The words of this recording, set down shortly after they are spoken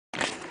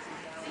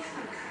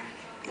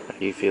How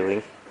are you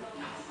feeling?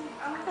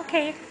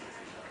 Okay.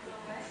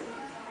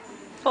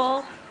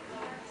 Full.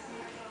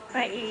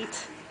 I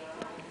ate.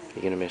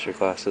 You gonna miss your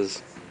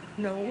classes?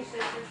 No.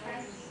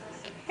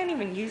 Can't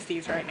even use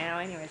these right now.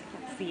 Anyways, I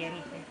can't see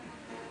anything.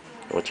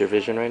 What's your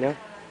vision right now?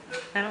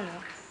 I don't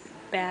know.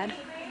 Bad.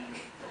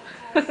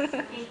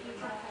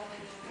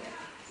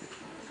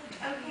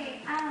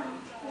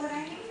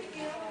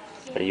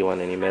 Are you on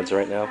any meds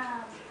right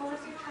now?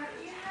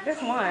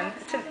 There's one.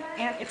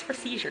 It's for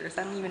seizures.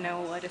 I don't even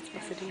know what it's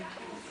supposed to do.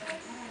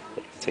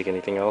 Take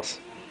anything else?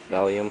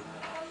 Valium?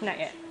 Not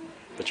yet.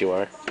 But you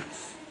are?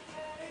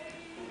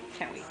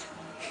 Can't wait.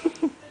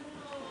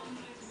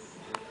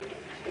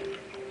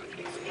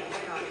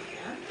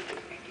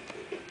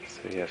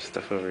 So you have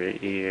stuff over your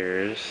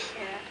ears.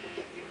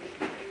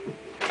 Yeah.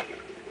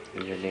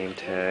 And your name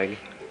tag.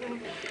 And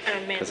a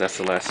mint. Because that's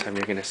the last time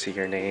you're gonna see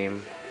your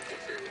name.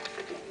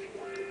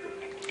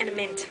 And a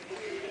mint.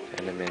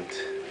 And a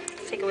mint.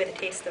 Take away the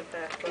taste of the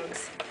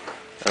drugs.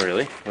 Oh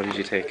really? What did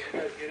you take?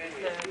 The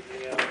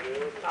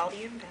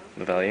Valium.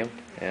 The Valium?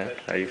 Yeah.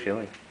 How are you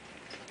feeling?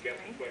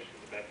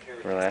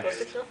 Right?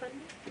 Relaxed? It's supposed to feel fun.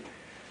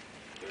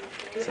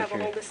 I do have a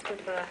whole list of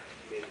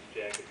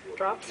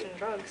drops and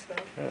drugs, so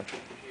Oh.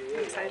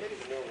 I'm excited.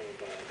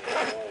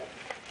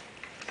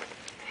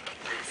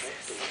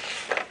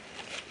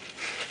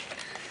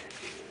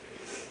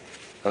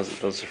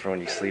 Those are for when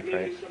you sleep,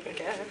 right? I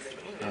guess.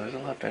 Oh, those are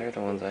a lot better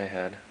than the ones I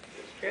had.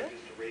 Really?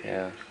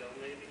 Yeah.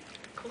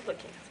 Cool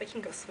looking. It's like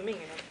you can go swimming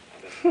in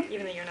them.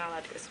 Even though you're not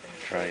allowed to go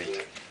swimming.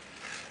 Right.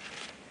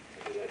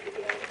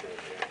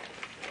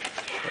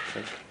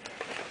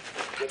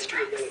 It's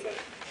drugs.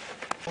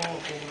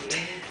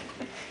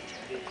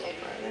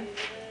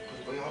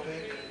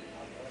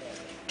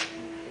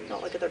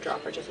 Don't look at the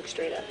dropper, just look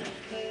straight up.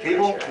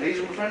 Table, please,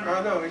 my friend.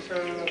 Oh, no, it's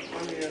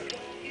on the.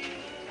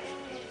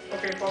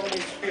 Okay, follow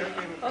me.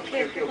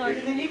 Okay, hold on.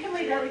 And then you can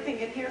leave everything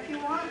in here if you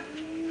want.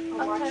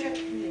 I'll watch it.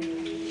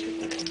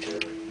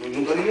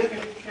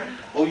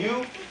 Oh,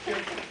 you?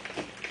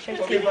 Should I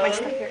just leave my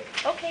stuff here?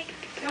 Okay.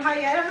 Now,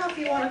 Heidi, I don't know if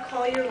you want to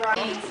call your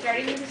ride.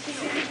 Starting with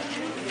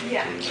the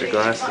Yeah. It's your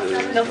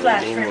glasses. No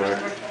flash, Anymore.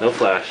 remember. No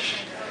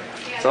flash.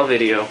 It's all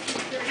video.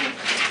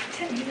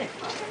 10 minutes.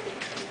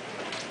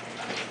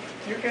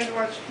 You can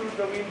watch through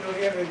the window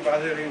here and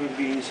Valerie will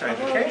be inside,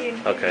 okay?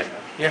 Okay.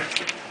 Yeah.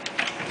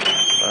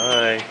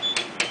 Bye.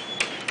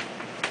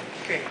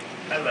 Okay.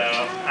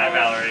 Hello. Hi,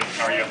 Valerie.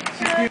 How are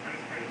you?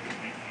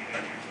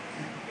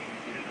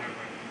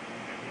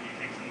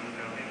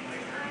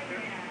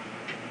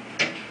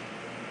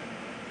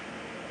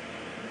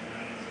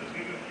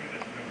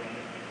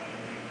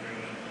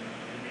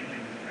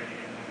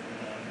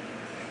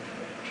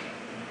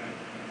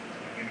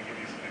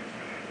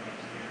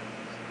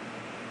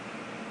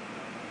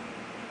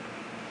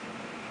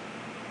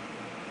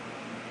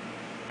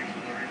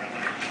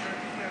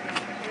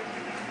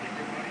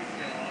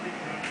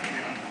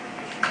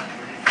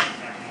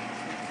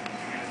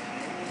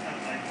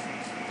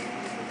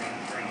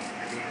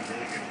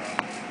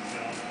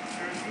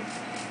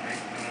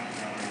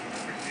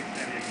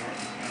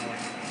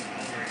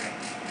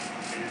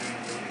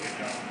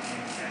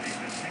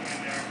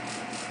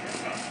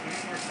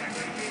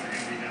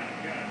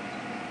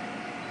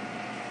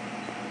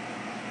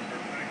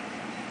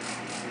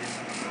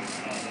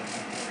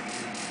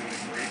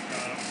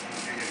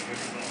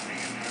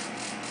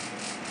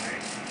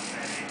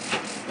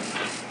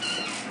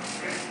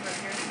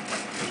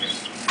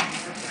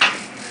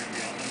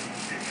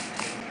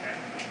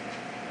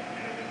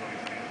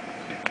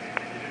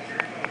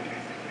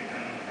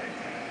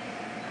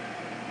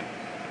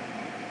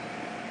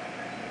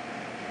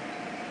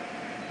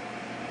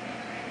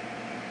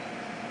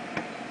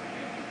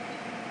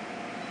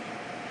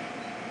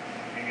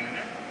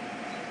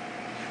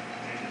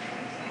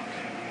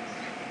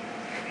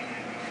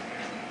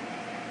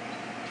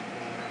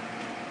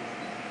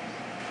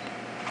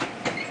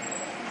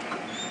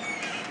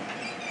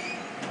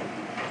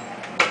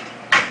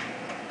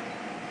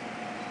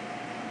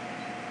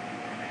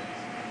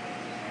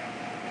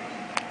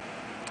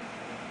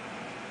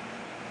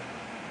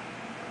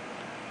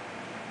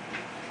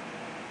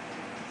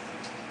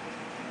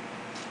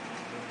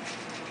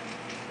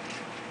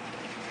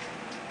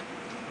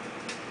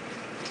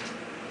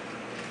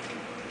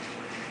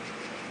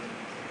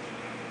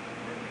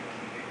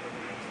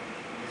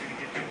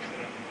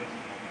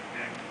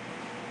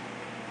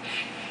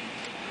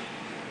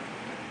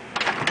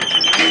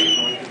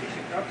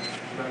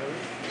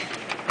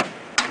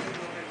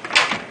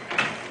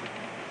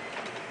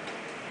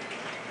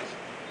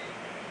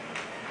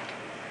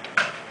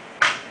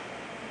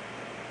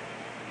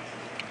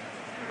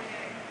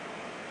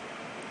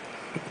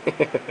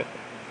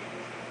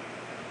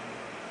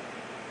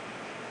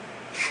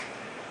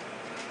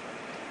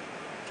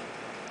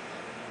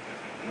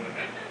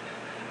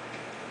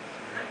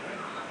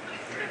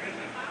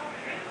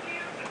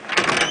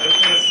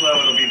 Slow,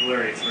 it'll be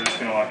blurry, so we're just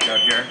gonna walk out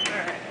here.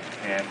 Alright.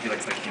 And he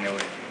looks like you know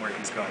where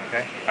he's going,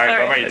 okay? Alright,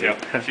 All bye-bye, right. you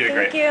two. She did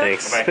great. Thank you.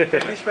 Thanks. Bye-bye.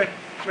 This way,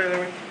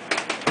 Valerie.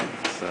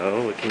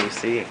 So, what can you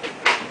see?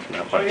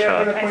 Not So much, you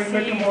have an huh? appointment I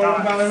see tomorrow,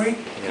 dots. Valerie?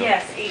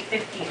 Yes,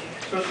 8:15.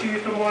 So see you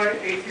tomorrow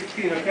at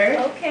 8:15, okay?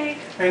 Okay.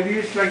 And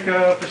this is like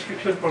a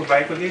prescription for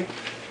Vicodin.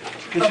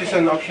 This is Okay.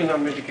 an optional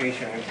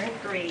medication, okay?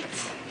 Great.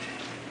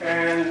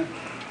 And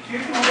see you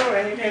tomorrow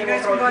and you You can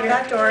guys walk can go out out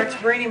that here. door,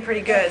 it's raining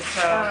pretty good,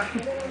 so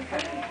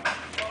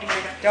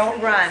don't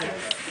run.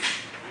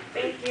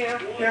 Thank you.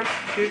 Yep,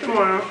 see you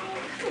tomorrow.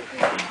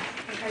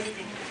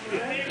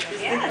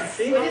 Yes.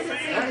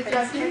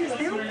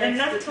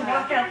 Enough to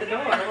walk out the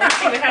door. Let's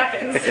see what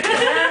happens.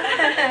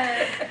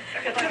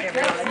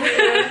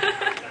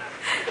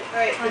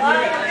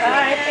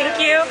 Bye. Thank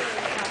you.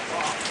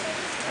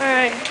 All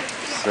right.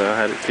 So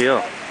how'd it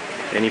feel?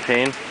 Any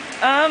pain?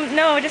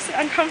 No, just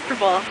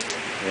uncomfortable.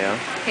 Yeah?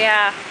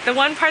 Yeah. The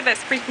one part that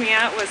freaked me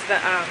out was the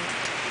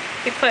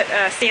they put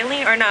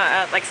saline or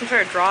not like some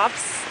sort of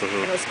drops, and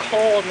it was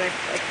cold, and it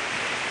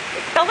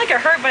felt like it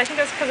hurt, but I think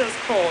it was because it was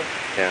cold.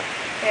 Yeah.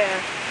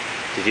 Yeah.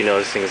 Did you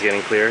notice things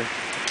getting clearer?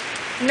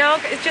 No,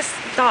 it's just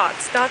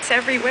dots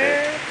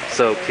everywhere.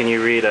 So can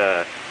you read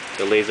the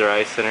laser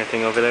eye center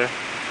thing over there?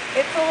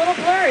 It's a little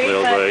blurry. A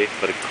little but blurry,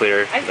 but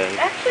clearer It's than...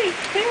 actually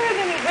clearer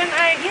than when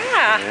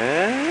yeah.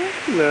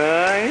 Yeah,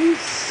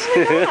 nice. Oh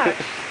my gosh.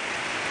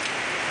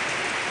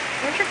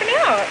 I'm tripping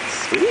out.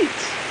 Sweet.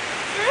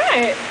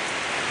 Alright.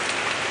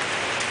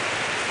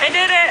 I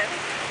did it.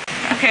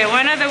 Okay,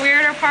 one of the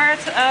weirder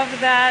parts of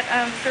that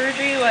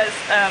surgery was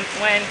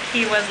when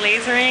he was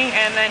lasering,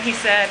 and then he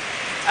said,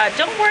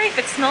 don't worry if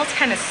it smells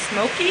kind of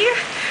smoky.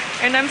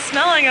 And I'm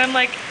smelling, and I'm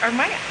like, are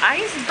my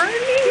eyes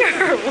burning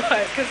or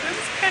what? Because it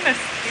was kind of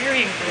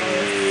scary and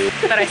gross.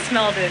 But I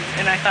smelled it,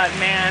 and I thought,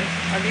 man,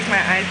 are these my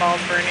eyeballs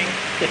burning?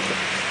 But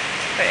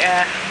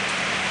yeah,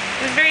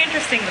 it was very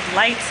interesting with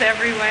lights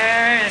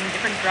everywhere and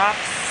different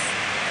drops.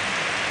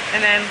 And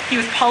then he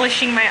was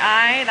polishing my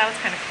eye. That was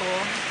kind of cool.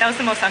 That was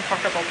the most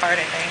uncomfortable part,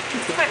 I think.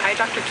 Is my eye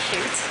doctor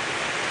cute?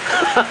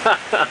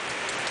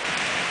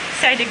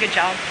 Say I did a good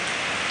job.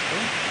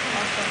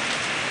 Awesome.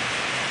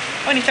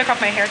 Oh, and he took off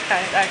my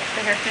haircut,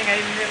 the hair thing, I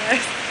didn't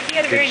realize. He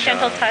had a very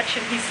gentle touch,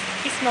 and he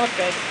smelled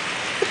good.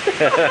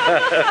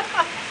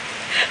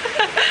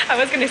 I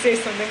was going to say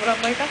something, but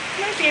I'm like, that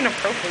might be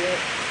inappropriate.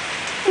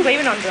 I'm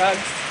blaming on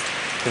drugs.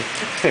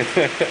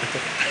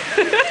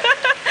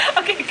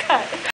 Okay, cut.